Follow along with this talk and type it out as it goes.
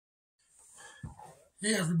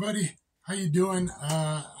Hey everybody, how you doing?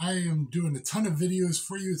 I am doing a ton of videos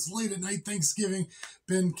for you. It's late at night, Thanksgiving.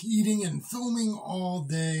 Been eating and filming all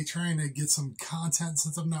day, trying to get some content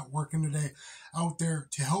since I'm not working today out there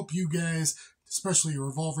to help you guys, especially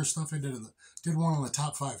revolver stuff. I did one on the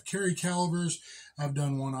top 5 carry calibers. I've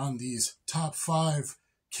done one on these top 5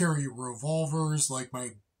 carry revolvers, like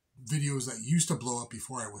my videos that used to blow up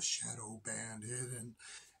before I was shadow banded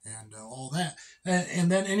and all that.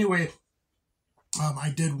 And then anyway,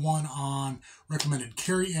 I did one on recommended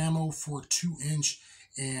carry ammo for 2-inch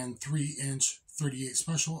and 3-inch 38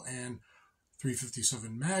 Special and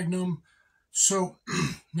 357 Magnum. So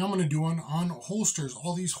now I'm going to do one on holsters,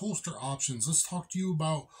 all these holster options. Let's talk to you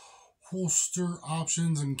about holster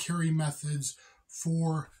options and carry methods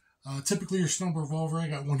for typically your snub revolver. I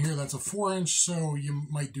got one here that's a 4-inch, so you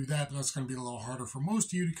might do that, but that's going to be a little harder for most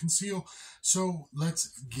of you to conceal. So let's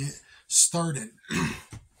get started.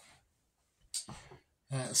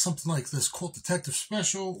 Something like this Colt Detective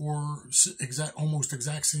Special, or almost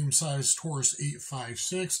exact same size Taurus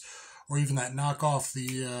 856, or even that knockoff,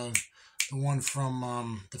 the one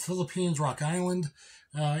from the Philippines, Rock Island.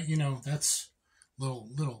 You know, that's little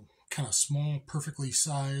kind of small, perfectly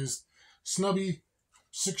sized, snubby,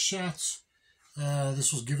 6 shots.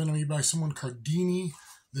 This was given to me by someone, Cardini.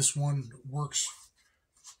 This one works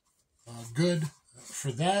good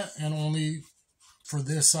for that, and only for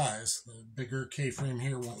this size. The bigger K-frame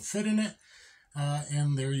here won't fit in it,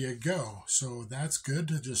 and there you go. So that's good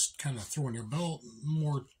to just kind of throw in your belt,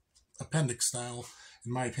 more Appendix style,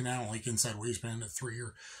 in my opinion. I don't like inside waistband at 3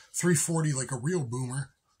 or 340 like a real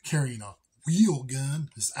boomer carrying a wheel gun.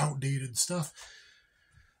 This outdated stuff.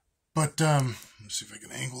 But let's see if I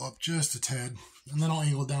can angle up just a tad, and then I'll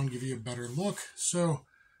angle down and give you a better look. So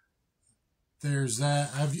there's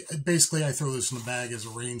that. Basically I throw this in the bag as a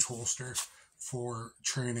range holster for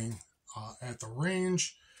training at the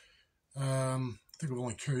range. I think I've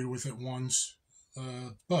only carried with it once.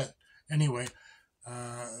 But anyway,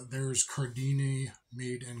 there's Cardini,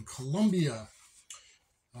 made in Colombia.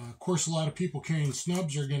 Of course, a lot of people carrying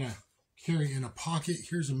snubs are going to carry in a pocket.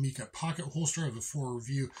 Here's a Mika pocket holster. I have a full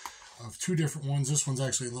review of 2 different ones. This one's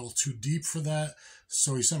actually a little too deep for that,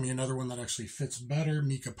 so he sent me another one that actually fits better.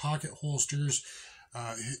 Mika pocket holsters.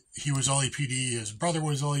 He was LAPD. His brother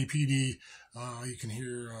was LAPD. You can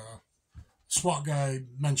hear SWAT guy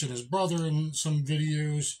mention his brother in some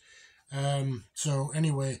videos. So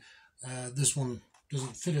anyway, this one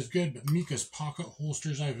doesn't fit as good, but Mika's pocket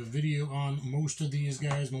holsters, I have a video on most of these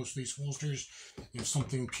guys, most of these holsters. If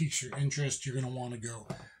something piques your interest, you're going to want to go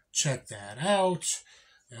check that out.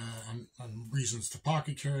 On reasons to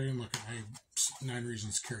pocket carry, and look at my 9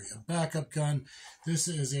 reasons to carry a backup gun. This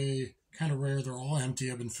is a kind of rare. They're all empty.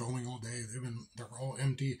 I've been filming all day. They're all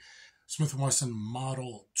empty. Smith & Wesson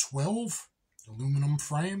Model 12, aluminum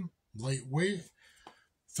frame, lightweight,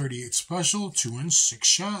 38 Special, 2-inch, 6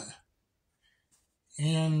 shot.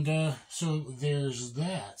 And so there's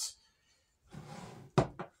that.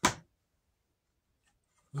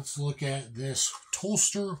 Let's look at this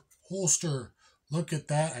Tolster holster. Look at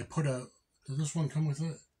that. Did this one come with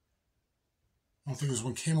it? I don't think this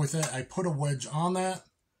one came with it. I put a wedge on that.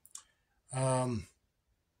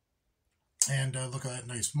 And look at that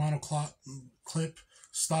nice monoclip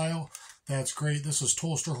style. That's great. This is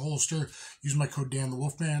Tolster holster. Use my code Dan the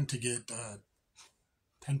Wolfman to get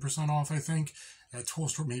 10% off, I think. At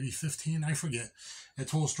Tolster, maybe 15, I forget. At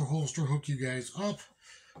Tolster holster, hook you guys up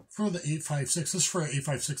for the 856. This is for an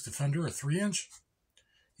 856 Defender, a 3-inch.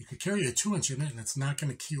 You could carry a 2-inch in it, and it's not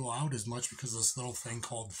going to keel out as much because of this little thing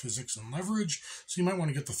called physics and leverage. So you might want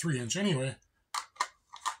to get the 3-inch anyway.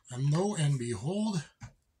 And lo and behold,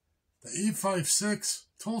 the 856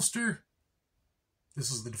 Tolster,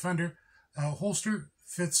 this is the Defender, holster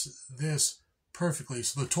fits this perfectly.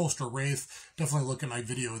 So the Tolster Wraith, definitely look at my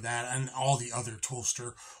video of that and all the other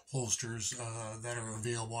Tolster holsters that are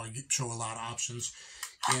available. I show a lot of options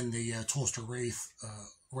in the Tolster Wraith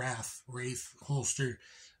holster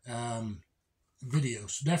video.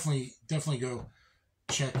 So definitely go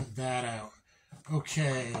check that out.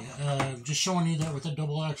 Okay, just showing you that with a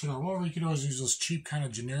double action revolver, you could always use this cheap kind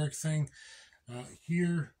of generic thing.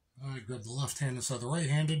 Here, I grab the left hand instead of the right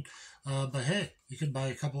handed. But hey, you could buy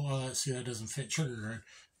a couple. See, that doesn't fit trigger guard,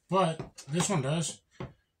 but this one does.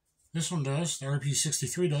 This one does. The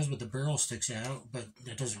RP63 does, but the barrel sticks out. But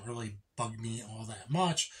it doesn't really bug me all that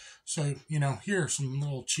much. So, you know, here are some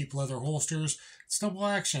little cheap leather holsters. It's double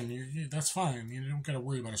action. That's fine. You don't got to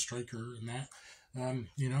worry about a striker and that.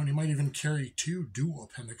 You know, and you might even carry 2 dual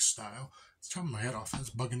Appendix style. It's chopping my head off. That's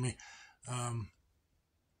bugging me.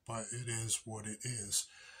 But it is what it is.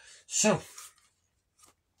 So,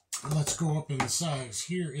 let's go up in size.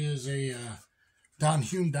 Here is a Don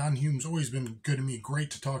Hume. Don Hume's always been good to me,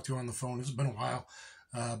 great to talk to on the phone. It's been a while.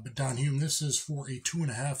 But Don Hume, this is for a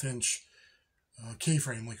 2.5 inch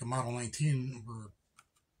K-frame, like a Model 19 or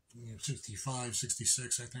 65,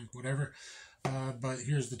 66, I think, whatever. But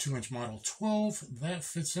here's the 2 inch Model 12. That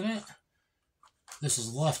fits in it. This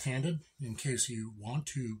is left-handed, in case you want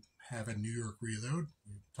to have a New York reload.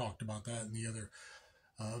 We talked about that in the other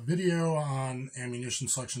video on ammunition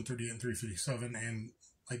selection 38 and 357, and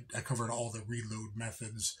I covered all the reload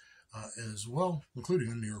methods as well, including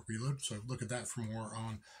the New York reload. So look at that for more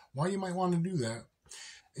on why you might want to do that.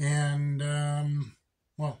 And,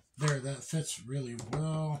 well, there, that fits really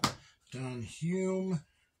well. Don Hume,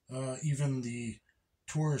 even the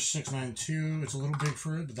Taurus 692, it's a little big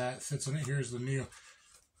for it, but that fits in it. Here's the new,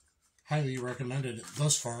 highly recommended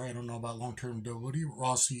thus far. I don't know about long-term durability.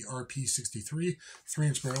 Rossi RP63,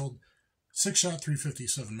 3-inch barreled, 6-shot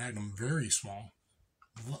 357 Magnum, very small.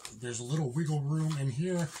 There's a little wiggle room in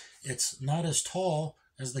here. It's not as tall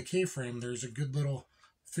as the K-frame. There's a good little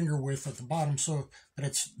finger width at the bottom, so but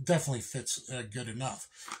it's definitely fits good enough.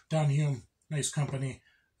 Don Hume, nice company.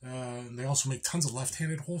 They also make tons of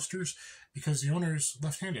left-handed holsters because the owner is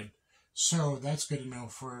left-handed, so that's good to know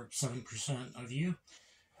for 7% of you.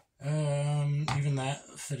 Even that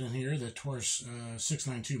fit in here. The Taurus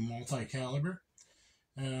 692 multi-caliber,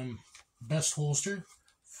 best holster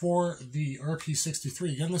for the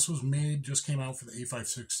RP63. Again, this was made, just came out for the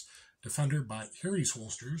 856 Defender by Harry's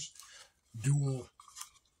Holsters, dual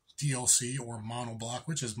DLC or monoblock,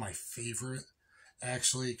 which is my favorite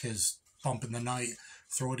actually, because bump in the night,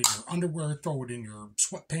 throw it in your underwear, throw it in your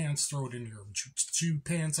sweatpants, throw it in your shoe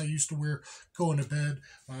pants I used to wear, going to bed,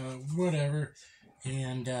 whatever.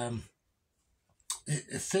 And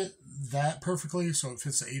it fit that perfectly, so it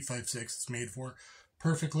fits the 856 it's made for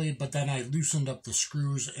perfectly. But then I loosened up the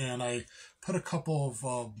screws and I put a couple of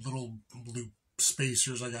little loop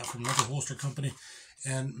spacers I got from another holster company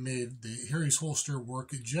and made the Harry's holster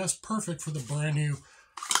work just perfect for the brand new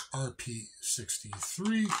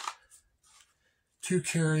RP63 to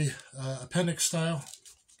carry Appendix style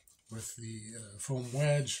with the foam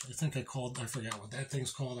wedge. I forgot what that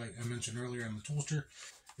thing's called. I mentioned earlier on the holster.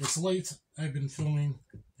 It's late. I've been filming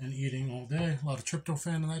and eating all day. A lot of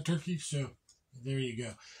tryptophan in that turkey, so there you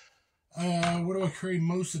go. What do I carry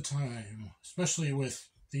most of the time? Especially with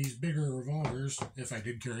these bigger revolvers, if I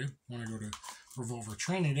did carry them when I go to Revolver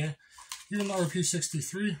training day. Even the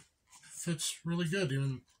RP63 fits really good.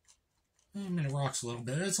 Even, I mean, it rocks a little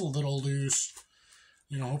bit. It's a little loose.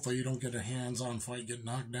 You know, hopefully you don't get a hands-on fight, get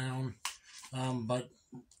knocked down. But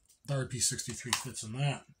the RP63 fits in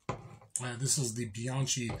that. This is the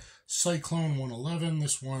Bianchi Cyclone 111.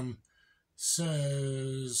 This one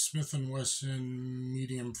says Smith & Wesson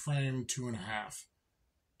medium frame 2.5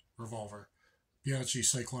 revolver. Bianchi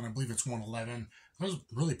Cyclone, I believe it's 111. That was a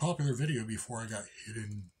really popular video before I got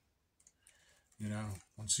hidden. You know,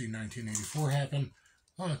 once C1984 happened.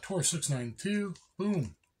 Taurus 692,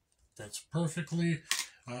 boom. That's perfectly.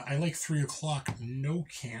 I like 3 o'clock no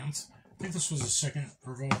cant. I think this was the second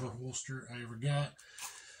revolver holster I ever got.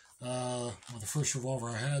 Well, the first revolver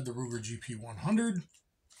I had, the Ruger GP100,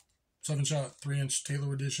 7-shot 3-inch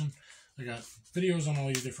Taylor edition. I got videos on all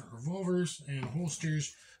these different revolvers and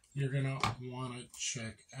holsters you're going to want to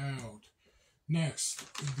check out. Next,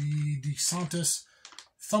 the DeSantis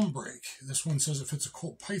thumb brake. This one says it fits a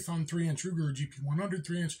Colt Python 3-inch Ruger GP100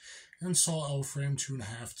 3-inch and Saw L frame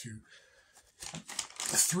 2.5 to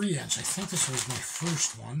 3-inch. I think this was my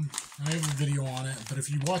first one. I have a video on it, but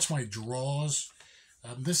if you watch my draws,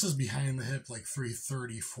 this is behind the hip like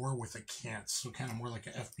 334 with a cant, so kind of more like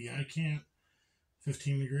an FBI cant,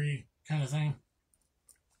 15 degree kind of thing.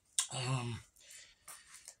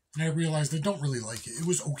 And I realized I don't really like it. It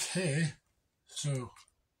was okay, so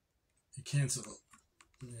it cants it.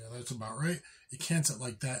 Yeah, that's about right. It cants it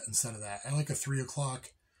like that instead of that. I like a 3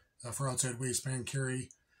 o'clock for outside waistband carry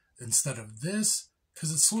instead of this,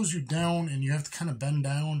 because it slows you down and you have to kind of bend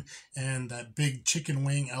down, and that big chicken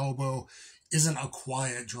wing elbow isn't a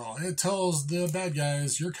quiet draw. It tells the bad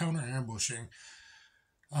guys you're counter ambushing.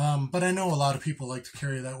 But I know a lot of people like to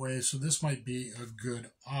carry that way, so this might be a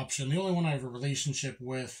good option. The only one I have a relationship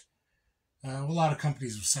with, a lot of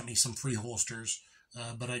companies have sent me some free holsters,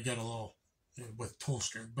 but I get a little with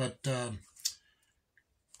holster. But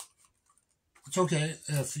it's okay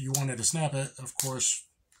if you wanted to snap it, of course.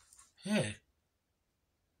 Hey,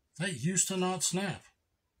 that used to not snap.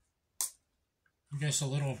 I guess a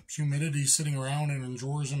little humidity sitting around in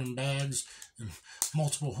drawers and in bags and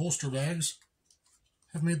multiple holster bags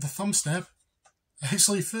have made the thumb snap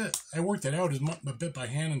actually fit. I worked it out a bit by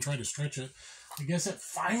hand and tried to stretch it. I guess it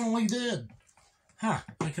finally did. Huh.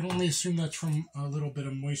 I can only assume that's from a little bit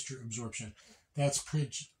of moisture absorption. That's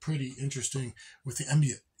pretty interesting with the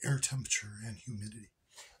ambient air temperature and humidity.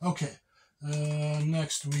 Okay.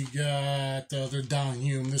 Next we got the other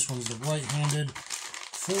downhum. This one's the right-handed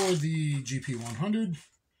for the GP100.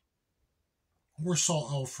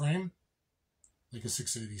 Warsaw L-frame. Like a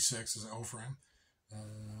 686 is an L-frame.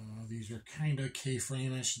 These are kind of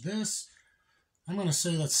K-frame-ish. This, I'm going to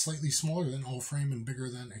say that's slightly smaller than L-frame and bigger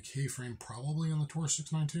than a K-frame, probably on the Taurus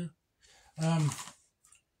 692.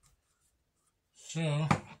 So,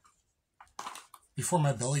 before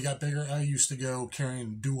my belly got bigger, I used to go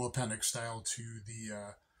carrying dual appendix style to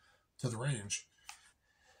the range.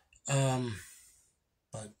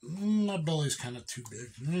 But my belly's kind of too big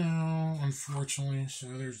now, unfortunately. So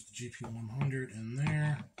there's the GP100 in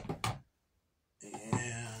there.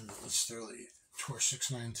 And let's throw the Taurus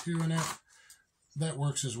 692 in it. That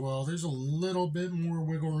works as well. There's a little bit more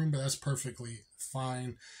wiggle room, but that's perfectly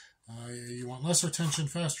fine. You want lesser tension,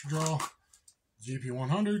 faster draw,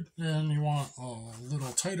 GP100, and you want a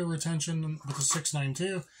little tighter retention with the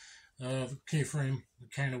 692. The K-frame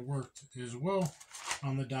kind of worked as well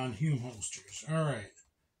on the downhum holsters. All right.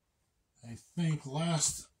 I think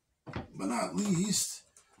last but not least,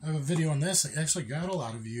 I have a video on this. I actually got a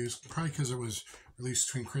lot of views, probably because it was released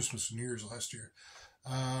between Christmas and New Year's last year.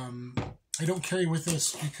 I don't carry with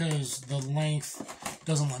this because the length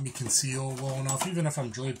doesn't let me conceal well enough. Even if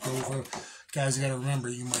I'm draped over, guys, you got to remember,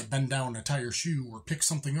 you might bend down to tie your shoe or pick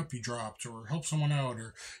something up you dropped or help someone out,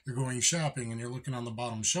 or you're going shopping and you're looking on the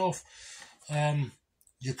bottom shelf.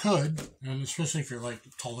 You could, and especially if you're like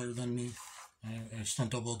taller than me. I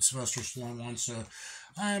stunt doubled Sylvester Stallone once, so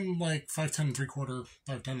I'm like 5'10", 3/4,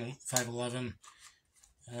 5'10",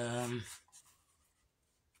 5'11".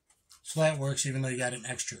 So that works, even though you got an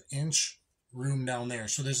extra inch room down there.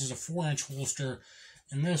 So this is a 4-inch holster,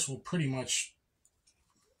 and this will pretty much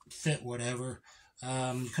fit whatever.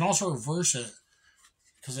 You can also reverse it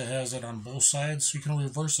because it has it on both sides. So you can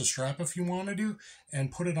reverse the strap if you want to do,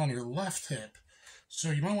 and put it on your left hip.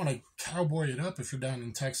 So you might want to cowboy it up if you're down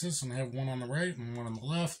in Texas and have one on the right and one on the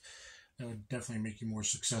left. That would definitely make you more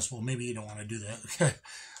successful. Maybe you don't want to do that. Okay,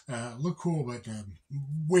 look cool, but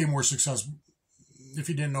way more successful. If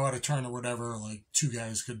you didn't know how to turn or whatever, like 2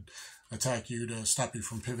 guys could attack you to stop you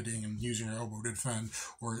from pivoting and using your elbow to defend,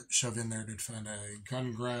 or shove in there to defend a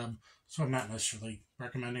gun grab. So I'm not necessarily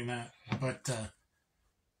recommending that, but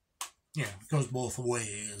yeah, it goes both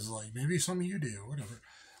ways. Like maybe some of you do, whatever.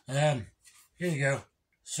 Here you go.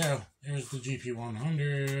 So here's the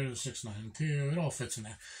GP100, 692. It all fits in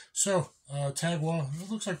there. So tag wall.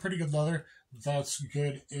 It looks like pretty good leather. That's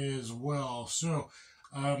good as well. So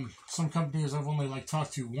some companies I've only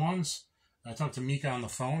talked to once. I talked to Mika on the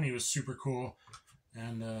phone. He was super cool,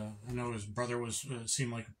 and I know his brother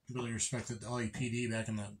seemed like really respected the LAPD back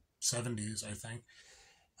in the 70s, I think.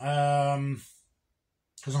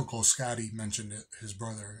 His uncle Scotty mentioned it, his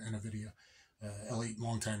brother, in a video.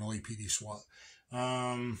 Longtime LAPD SWAT.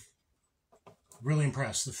 Really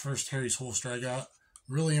impressed. The first Harry's holster I got,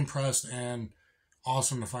 really impressed, and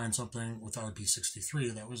awesome to find something with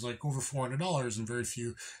RP63 that was like over $400 and very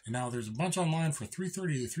few. And now there's a bunch online for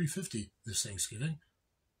 $330 to $350 this Thanksgiving,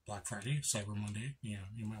 Black Friday, Cyber Monday. Yeah,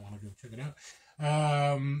 you might want to go check it out.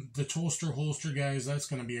 The holster guys, that's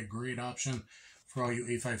going to be a great option for all you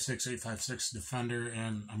 856 Defender.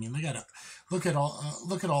 And I mean, they got to look at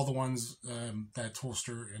all the ones that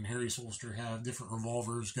holster and Harry's holster have, different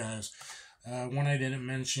revolvers, guys. One I didn't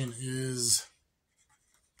mention is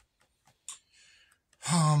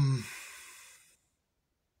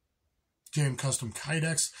JM Custom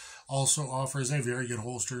Kydex also offers a very good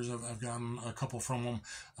holsters. I've gotten a couple from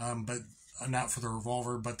them, but not for the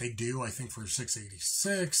revolver, but they do, I think, for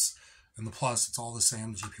 686. And the plus, it's all the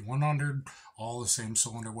same. GP100, all the same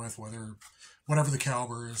cylinder width, whatever the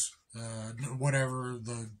caliber is, whatever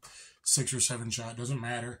the 6 or 7 shot, doesn't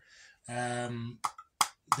matter.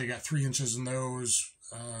 They got 3 inches in those,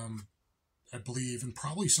 I believe, and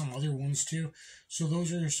probably some other ones too. So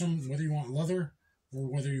those are some, whether you want leather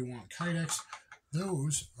or whether you want Kydex,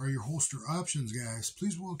 those are your holster options, guys.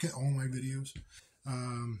 Please look at all my videos.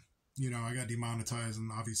 You know, I got demonetized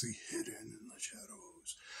and obviously hidden in the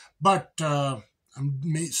shadows. But I'm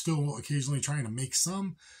still occasionally trying to make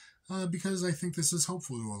some because I think this is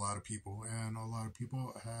helpful to a lot of people. And a lot of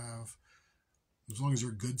people have, as long as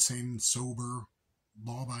you're a good, sane, sober,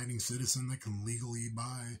 law-abiding citizen that can legally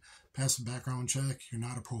pass a background check, you're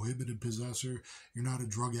not a prohibited possessor, you're not a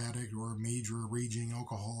drug addict or a major raging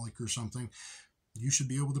alcoholic or something, you should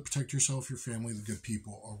be able to protect yourself, your family, the good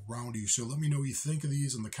people around you. So let me know what you think of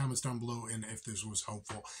these in the comments down below and if this was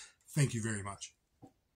helpful. Thank you very much.